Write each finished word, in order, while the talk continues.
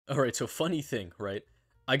Alright, so funny thing, right?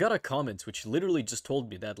 I got a comment which literally just told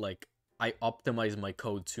me that, like, I optimize my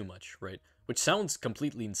code too much, right? Which sounds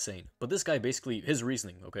completely insane. But this guy basically, his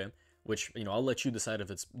reasoning, okay? Which, I'll let you decide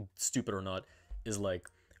if it's stupid or not, is like,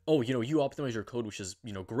 oh, you optimize your code, which is,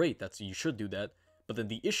 great. You should do that. But then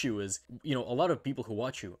the issue is, a lot of people who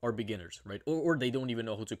watch you are beginners, right? Or they don't even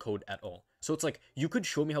know how to code at all. So it's like, you could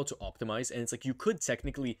show me how to optimize, and it's like, you could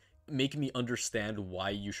technically make me understand why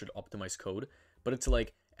you should optimize code. But it's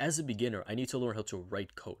like, as a beginner, I need to learn how to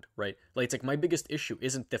write code, right? Like, it's like my biggest issue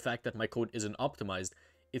isn't the fact that my code isn't optimized.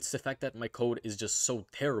 It's the fact that my code is just so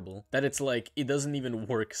terrible that it's like, it doesn't even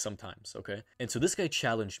work sometimes, okay? And so this guy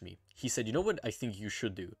challenged me. He said, you know what I think you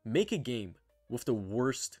should do? Make a game with the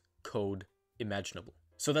worst code imaginable.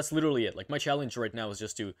 So that's literally it. Like, my challenge right now is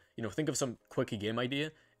just to, think of some quick game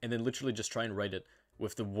idea and then literally just try and write it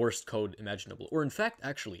with the worst code imaginable. Or in fact,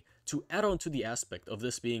 actually, to add on to the aspect of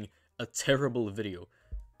this being a terrible video,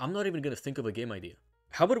 I'm not even going to think of a game idea.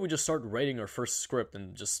 How about we just start writing our first script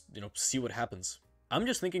and just, see what happens? I'm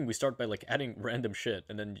just thinking we start by, like, adding random shit,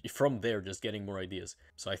 and then from there, just getting more ideas.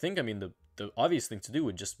 So I think, the obvious thing to do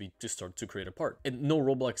would just be to start to create a part. And no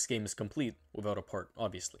Roblox game is complete without a part,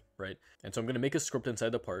 obviously, right? And so I'm going to make a script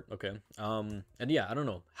inside the part, okay? And yeah, I don't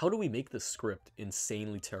know. How do we make this script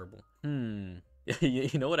insanely terrible? You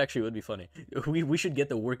know what actually would be funny? We should get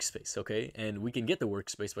the workspace, okay? And we can get the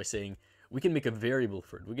workspace by saying, we can make a variable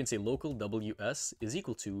for it. We can say local ws is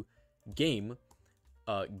equal to game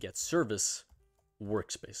get service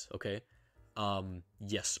workspace, okay?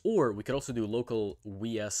 Yes, or we could also do local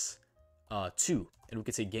vs 2, and we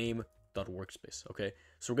could say game.workspace, okay?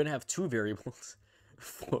 So we're gonna have two variables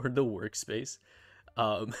for the workspace,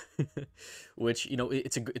 which,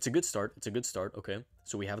 it's a good start. It's a good start, okay?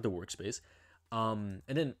 So we have the workspace, and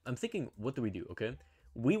then I'm thinking, what do we do, okay?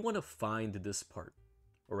 We want to find this part,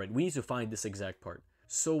 all right? We need to find this exact part.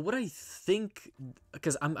 So what I think,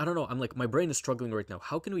 because I don't know, I'm like, my brain is struggling right now.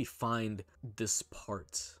 How can we find this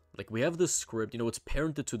part? Like, we have the script, it's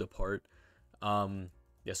parented to the part.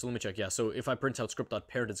 Yeah, so let me check. Yeah, so if I print out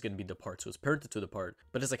script.parent, it's going to be the part. So it's parented to the part.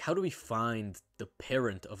 But it's like, how do we find the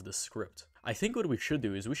parent of the script? I think what we should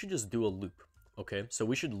do is we should just do a loop, okay? So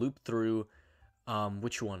we should loop through,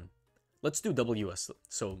 which one? Let's do WS.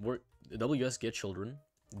 So we're WS get children,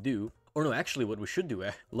 do, or no, actually what we should do,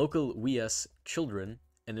 local vs children,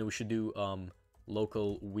 and then we should do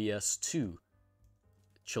local vs2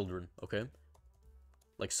 children, okay?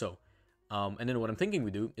 Like so. And then what I'm thinking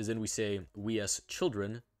we do is then we say vs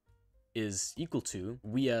children is equal to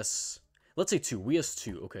vs, let's say 2,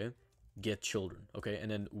 vs2, okay? Get children, okay?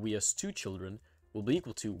 And then vs2 children will be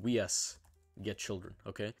equal to vs get children,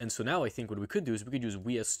 okay? And so now I think what we could do is we could use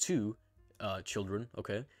vs2 children,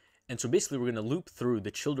 okay? And so basically we're going to loop through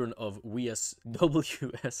the children of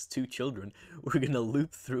ws2 children. We're going to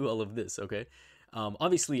loop through all of this, okay?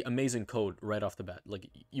 Obviously, amazing code right off the bat. Like,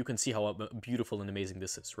 you can see how beautiful and amazing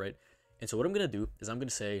this is, right? And so what I'm going to do is I'm going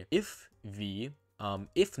to say if v,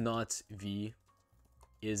 if not v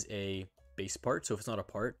is a base part, so if it's not a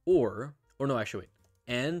part, or no, actually, wait,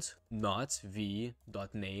 and not v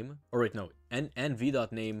dot name, or wait, no, and v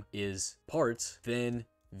dot name is part, then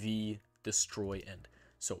v destroy end.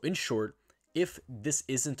 So in short, if this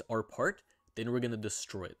isn't our part, then we're going to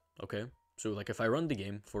destroy it, okay? So like if I run the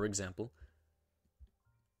game, for example,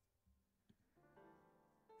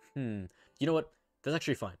 you know what? That's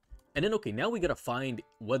actually fine. And then, okay, now we got to find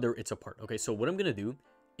whether it's a part, okay? So what I'm going to do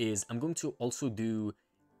is I'm going to also do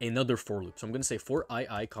another for loop. So I'm going to say for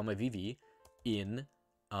I, comma, vv in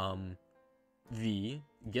v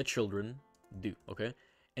get children do, okay?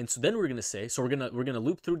 And so then we're going to say, so we're going to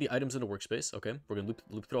loop through the items in the workspace, okay? We're going to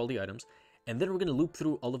loop through all the items, and then we're going to loop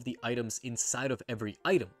through all of the items inside of every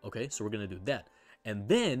item, okay? So we're going to do that. And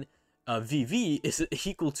then VV is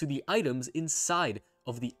equal to the items inside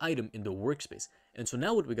of the item in the workspace. And so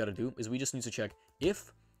now what we got to do is we just need to check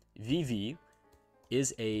if VV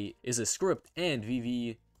is a script and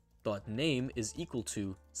VV.name is equal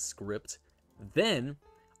to script, then,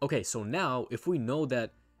 okay, so now if we know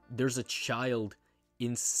that there's a child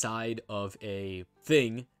inside of a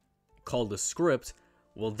thing called a script,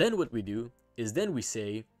 well, then what we do is then we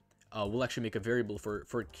say, we'll actually make a variable for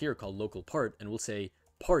it here called local part, and we'll say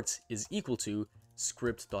part is equal to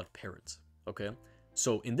script.parent, okay?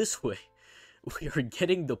 So in this way, we are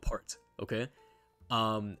getting the part, okay?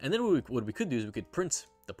 And then what we could do is we could print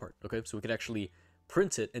the part, okay? So we could actually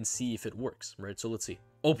print it and see if it works, right? So let's see.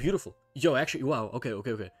 Oh, beautiful. Yo, actually, wow, okay.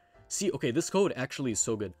 See, okay, this code actually is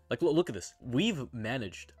so good. Like, look at this. We've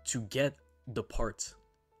managed to get the part,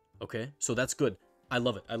 okay? So that's good. I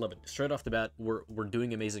love it. Straight off the bat, we're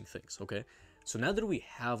doing amazing things, okay? So now that we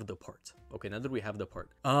have the part, okay, now that we have the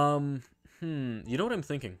part, you know what I'm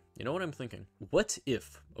thinking? You know what I'm thinking? What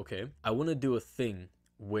if, okay, I want to do a thing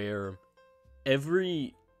where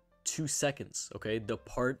every 2 seconds, okay, the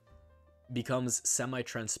part becomes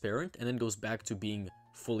semi-transparent and then goes back to being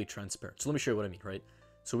fully transparent. So let me show you what I mean, right?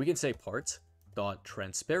 So we can say part dot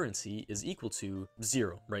transparency is equal to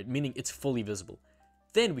 0, right? Meaning it's fully visible.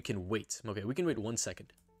 Then we can wait, okay, we can wait 1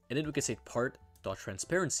 second. And then we can say part dot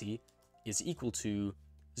transparency is equal to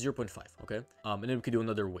 0.5, okay? And then we could do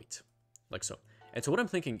another wait, like so. And so what I'm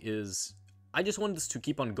thinking is, I just want this to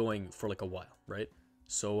keep on going for like a while, right?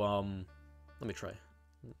 So, let me try.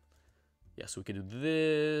 Yeah, so we could do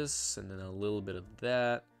this, and then a little bit of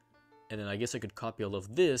that. And then I guess I could copy all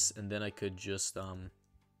of this, and then I could just,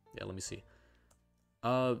 yeah, let me see.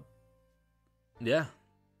 Yeah.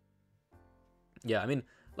 Yeah, I mean,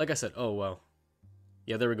 like I said, oh, wow.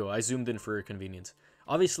 Yeah, there we go. I zoomed in for your convenience.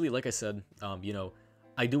 Obviously, like I said, you know,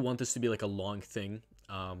 I do want this to be like a long thing,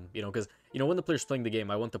 you know, because, you know, when the player's playing the game,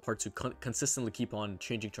 I want the part to consistently keep on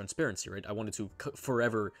changing transparency, right? I want it to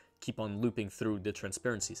forever keep on looping through the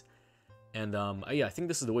transparencies. And yeah, I think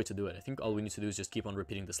this is the way to do it. I think all we need to do is just keep on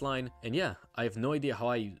repeating this line. And yeah, I have no idea how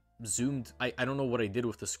I zoomed. I don't know what I did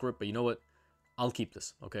with the script, but you know what? I'll keep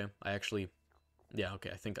this, okay? I actually, yeah, okay,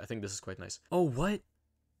 I think this is quite nice. Oh, what?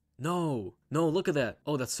 No, look at that.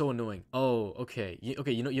 Oh, that's so annoying. Oh, okay.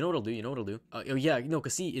 Okay, you know what I'll do? You know what I'll do? Oh, yeah, no,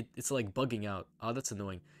 because see, it's like bugging out. Oh, that's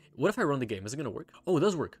annoying. What if I run the game? Is it gonna work? Oh, it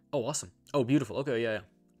does work. Oh, awesome. Oh, beautiful. Okay, yeah.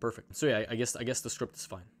 Perfect. So yeah, I guess the script is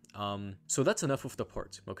fine. So that's enough of the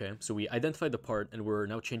part, okay? So we identified the part, and we're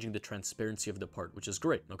now changing the transparency of the part, which is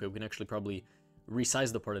great. Okay, we can actually probably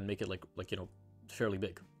resize the part and make it like you know, fairly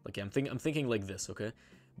big. Like, yeah, I'm thinking like this, okay?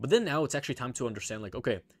 But then now it's actually time to understand, like,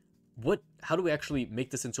 okay, how do we actually make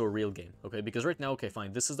this into a real game, okay? Because right now, okay,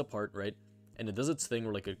 fine, this is the part, right? And it does its thing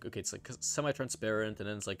where, like, okay, it's like semi-transparent, and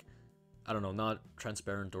then it's like, I don't know, not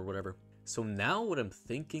transparent or whatever. So now what I'm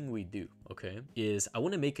thinking we do, okay, is I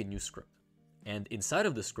want to make a new script. And inside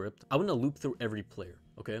of the script, I want to loop through every player,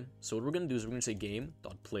 okay? So what we're going to do is we're going to say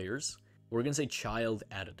game.players. We're going to say child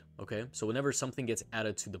added, okay? So whenever something gets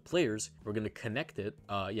added to the players, we're going to connect it,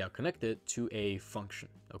 connect it to a function,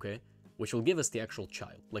 okay? Which will give us the actual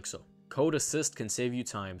child, like so. Code assist can save you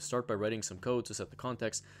time. Start by writing some code to set the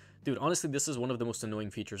context. Dude, honestly, this is one of the most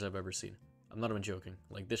annoying features I've ever seen. I'm not even joking.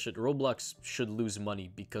 Like, Roblox should lose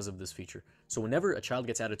money because of this feature. So whenever a child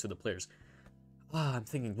gets added to the players, I'm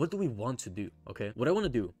thinking, what do we want to do, okay? What I want to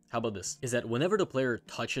do, how about this, is that whenever the player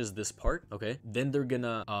touches this part, okay, then they're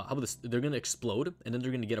gonna, how about this, they're gonna explode, and then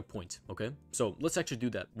they're gonna get a point, okay? So let's actually do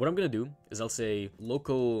that. What I'm gonna do is I'll say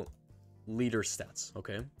local leader stats,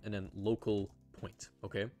 okay? And then local point,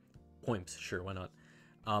 okay? Points, sure, why not?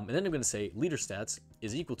 And then I'm gonna say leader stats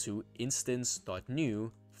is equal to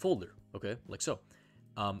instance.new folder, okay? Like so.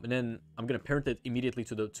 And then I'm gonna parent it immediately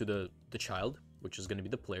to the child, which is going to be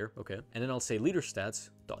the player, okay? And then I'll say leader stats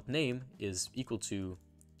dot name is equal to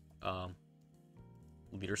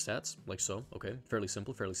leader stats, like so, okay? Fairly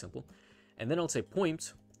simple. And then I'll say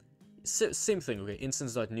point, same thing, okay?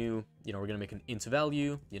 Instance dot new, you know, we're going to make an int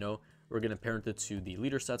value, you know, we're going to parent it to the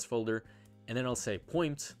leader stats folder, and then I'll say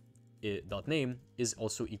point dot name is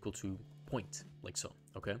also equal to point, like so,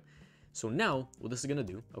 okay? So now what this is going to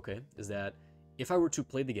do, okay, is that if I were to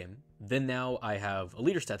play the game, then now I have a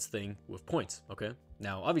leader stats thing with points, okay?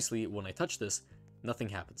 Now, obviously, when I touch this, nothing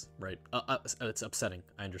happens, right? It's upsetting,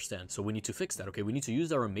 I understand. So we need to fix that, okay? We need to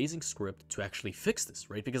use our amazing script to actually fix this,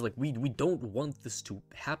 right? Because, like, we don't want this to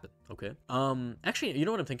happen, okay? Actually, you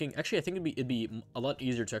know what I'm thinking? Actually, I think it'd be a lot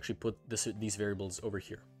easier to actually put these variables over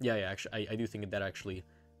here. Yeah, actually, I do think that actually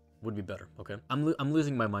would be better, okay? I'm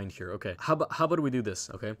losing my mind here, okay? How about we do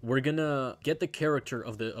this, okay? We're gonna get the character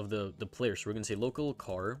of the player. So we're gonna say local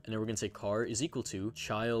car, and then we're gonna say car is equal to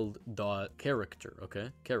child.character,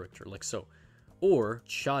 okay? Character, like so. Or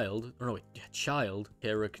child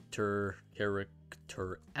character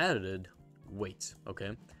added weight,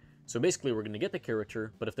 okay? So basically we're gonna get the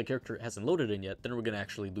character, but if the character hasn't loaded in yet, then we're gonna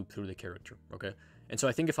actually loop through the character, okay? And so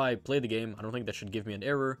I think if I play the game, I don't think that should give me an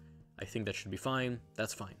error. I think that should be fine.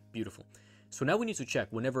 That's fine. Beautiful. So now we need to check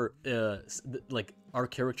whenever, like, our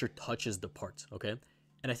character touches the part, okay?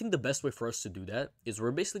 And I think the best way for us to do that is we're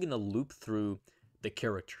basically going to loop through the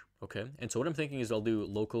character, okay? And so what I'm thinking is I'll do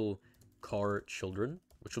local car children,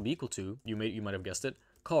 which will be equal to, you might have guessed it,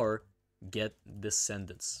 car get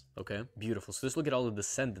descendants, okay? Beautiful. So this will get all the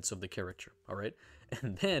descendants of the character, all right?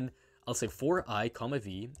 And then I'll say for I, comma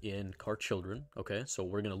v in car children, okay? So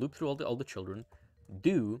we're going to loop through all the children,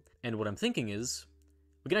 do, and what I'm thinking is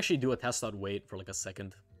we can actually do a test.wait for like a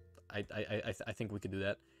second. I think we could do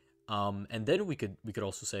that. And then we could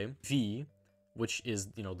also say v which is,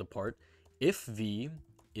 the part. If v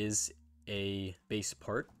is a base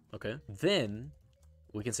part, okay, then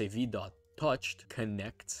we can say v dot touched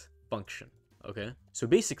connect function, okay? So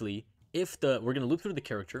basically, if we're gonna loop through the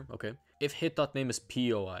character, okay? If hit.name is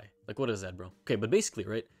POI, like what is that, bro? Okay, but basically,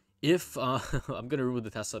 right? If I'm gonna remove the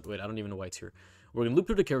task. Wait, I don't even know why it's here. We're gonna loop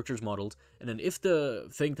through the characters modeled, and then if the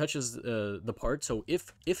thing touches the part, so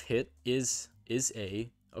if hit is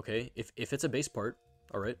a, okay, if it's a base part,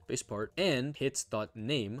 all right, base part, and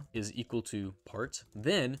hits.name is equal to part,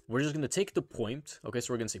 then we're just gonna take the point, okay,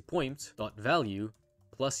 so we're gonna say point dot value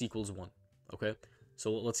plus equals 1, okay?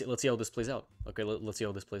 So let's see how this plays out. Okay, let's see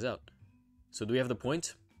how this plays out. So do we have the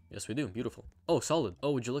point? Yes, we do. Beautiful. Oh, solid.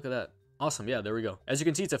 Oh, would you look at that? Awesome. Yeah, there we go. As you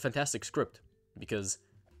can see, it's a fantastic script because,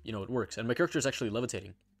 it works. And my character is actually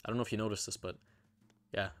levitating. I don't know if you noticed this, but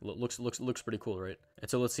yeah, looks pretty cool, right? And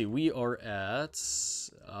so let's see. We are at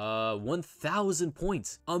 1,000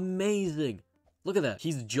 points. Amazing. Look at that.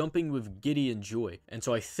 He's jumping with giddy and joy. And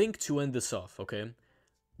so I think to end this off, okay,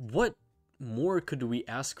 what more could we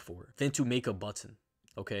ask for than to make a button?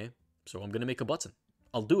 Okay, so I'm gonna make a button.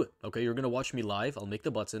 I'll do it. Okay, you're gonna watch me live. I'll make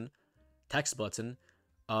the button, text button.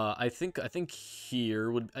 I think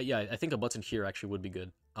here would I think a button here actually would be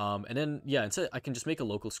good. And then yeah, instead I can just make a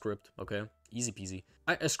local script. Okay, easy peasy.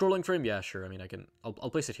 A scrolling frame, yeah, sure. I mean, I'll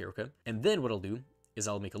place it here. Okay, and then what I'll do is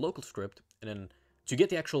I'll make a local script, and then to get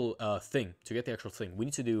the actual thing, we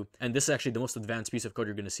need to do, and this is actually the most advanced piece of code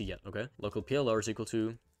you're gonna see yet. Okay, local PLR is equal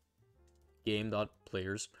to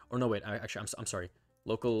game.players, or no, wait, I'm sorry.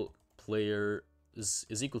 Local player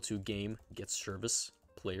is equal to game get service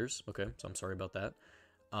players. Okay, so I'm sorry about that.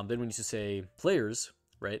 Then we need to say players,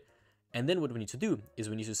 right? And then what we need to do is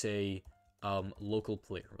we need to say local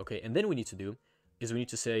player. Okay, and then we need to do is we need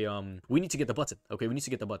to say we need to get the button. Okay, we need to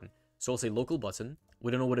get the button. So I'll say local button. We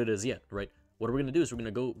don't know what it is yet, right? What we're gonna do is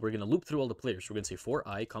we're gonna loop through all the players. We're gonna say for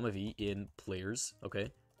I, comma v in players.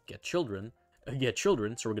 Okay, get children. So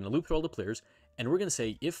we're gonna loop through all the players, and we're gonna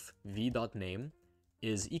say if v.name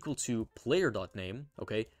is equal to player.name,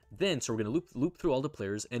 okay, then so we're gonna loop through all the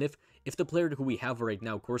players, and if the player who we have right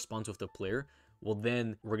now corresponds with the player, well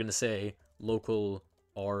then we're gonna say local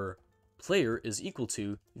r player is equal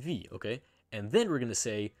to v, okay, and then we're gonna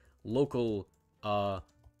say local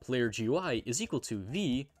player GUI is equal to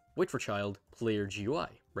v, wait for child, player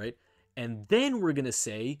GUI, right? And then we're gonna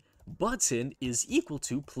say button is equal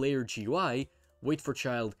to player GUI, wait for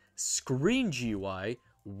child, screen GUI,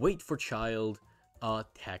 wait for child,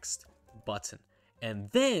 text button.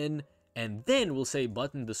 And then we'll say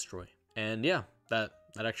button destroy. And yeah, that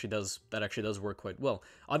actually does work quite well.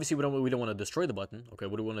 Obviously we don't want to destroy the button. Okay,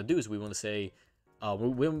 what we want to do is we want to say we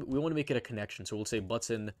want to make it a connection. So we'll say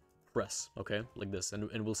button press, okay, like this,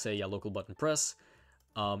 and we'll say yeah, local button press,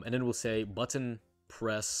 and then we'll say button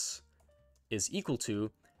press is equal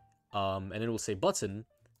to and then we'll say button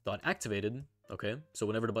dot activated. Okay, so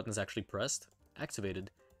whenever the button is actually pressed, activated,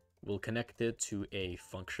 we'll connect it to a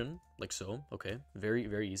function like so. Okay,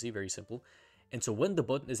 very easy, very simple. And so when the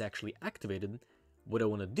button is actually activated, what I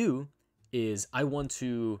want to do is I want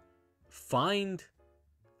to find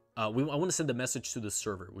I want to send a message to the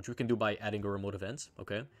server, which we can do by adding a remote event.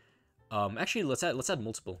 Okay, actually let's add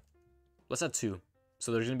multiple. Let's add 2.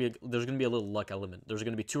 So there's gonna be a little luck element. There's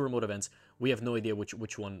gonna be 2 remote events. We have no idea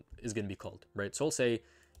which one is gonna be called, right? So I'll say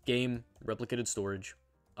game replicated storage,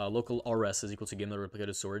 local rs is equal to game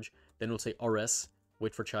replicated storage. Then we'll say rs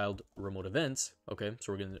wait for child remote events. Okay,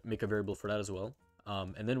 so we're gonna make a variable for that as well.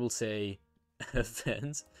 And then we'll say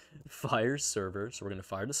event fire server. So we're gonna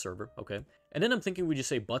fire the server. Okay, and then I'm thinking we just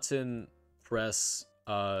say button press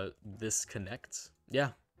disconnect.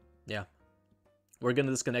 Yeah. We're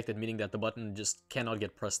gonna disconnect it, meaning that the button just cannot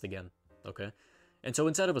get pressed again, okay? And so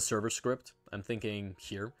instead of a server script, I'm thinking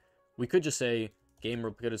here, we could just say game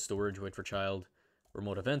replicated storage, wait for child,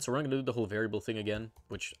 remote event. So we're not gonna do the whole variable thing again,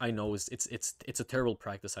 which I know is it's a terrible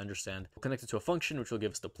practice, I understand. We'll connect it to a function, which will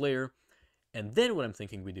give us the player. And then what I'm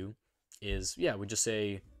thinking we do is, yeah, we just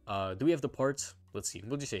say, do we have the part? Let's see,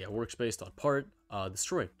 we'll just say, yeah, workspace.part,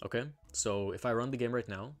 destroy, okay? So if I run the game right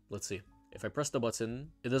now, let's see. If I press the button,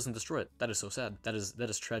 it doesn't destroy it. That is so sad. That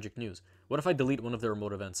is tragic news. What if I delete one of the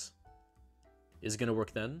remote events? Is it gonna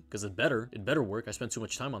work then? Because it better work. I spent too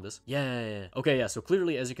much time on this. Yeah. Okay, yeah, so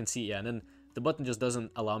clearly, as you can see, yeah, and then the button just doesn't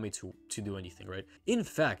allow me to do anything, right? In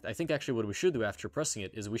fact, I think actually what we should do after pressing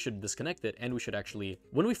it is we should disconnect it, and we should actually,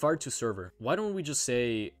 when we fire to server, why don't we just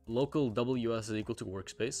say local WS is equal to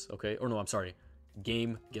workspace, okay? Or no, I'm sorry,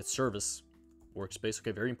 game get service workspace,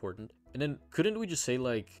 okay, very important. And then couldn't we just say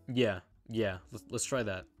like, yeah, let's try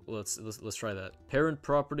that. Let's try that. Parent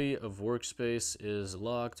property of workspace is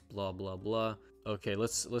locked, blah, blah, blah. Okay,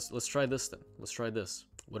 let's try this then. Let's try this.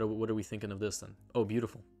 What are we thinking of this then? Oh,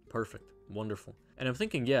 beautiful. Perfect. Wonderful. And I'm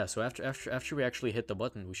thinking, yeah, so after we actually hit the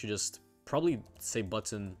button, we should just probably say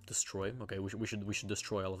button destroy. Okay, we should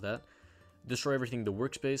destroy all of that. Destroy everything in the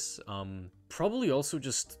workspace. Probably also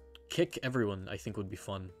just kick everyone, I think would be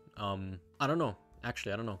fun. I don't know.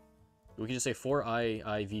 Actually, I don't know. We could just say for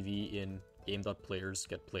IVV in game.players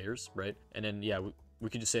get players, right? And then yeah, we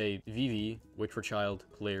could just say VV wait for child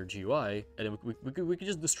player GUI, and then we could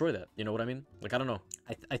just destroy that. You know what I mean? Like, I don't know.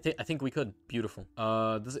 I think we could. Beautiful.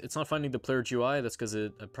 It's not finding the player GUI. That's because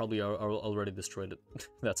it probably already destroyed it.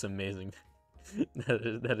 That's amazing.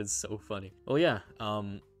 that is so funny. Well, yeah.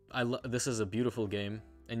 This is a beautiful game,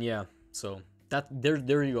 and yeah. So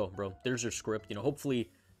there you go, bro. There's your script. You know, hopefully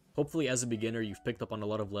as a beginner you've picked up on a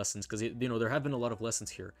lot of lessons, because you know there have been a lot of lessons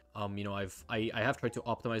here. You know, I have tried to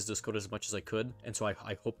optimize this code as much as I could, and so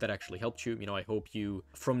I hope that actually helped you. You know, I hope you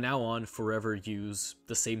from now on forever use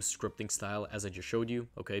the same scripting style as I just showed you,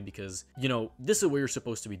 okay? Because you know this is what you're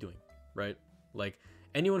supposed to be doing, right? Like,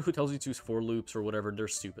 anyone who tells you to use for loops or whatever, they're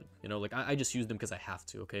stupid. You know, like I just use them because I have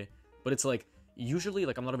to, okay? But it's like, usually,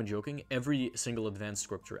 like, I'm not even joking, every single advanced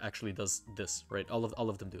scripture actually does this, right? All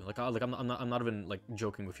of them do. Like I'm not even like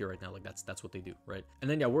joking with you right now. Like that's what they do, right? And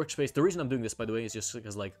then yeah, workspace. The reason I'm doing this, by the way, is just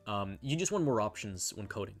because like you just want more options when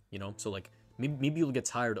coding, you know? So like maybe you'll get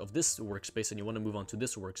tired of this workspace and you want to move on to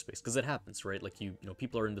this workspace, because it happens, right? Like you know,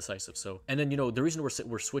 people are indecisive. So, and then you know, the reason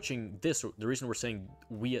we're switching this, or the reason we're saying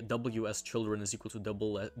we at WS children is equal to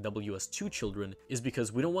WS2 children, is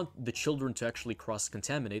because we don't want the children to actually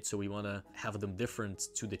cross-contaminate. So we want to have them different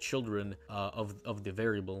to the children of the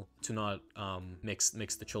variable, to not mix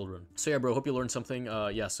the children. So yeah, bro, hope you learned something.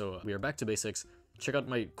 Yeah, so we are back to basics. Check out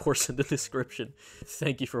my course in the description.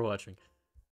 Thank you for watching.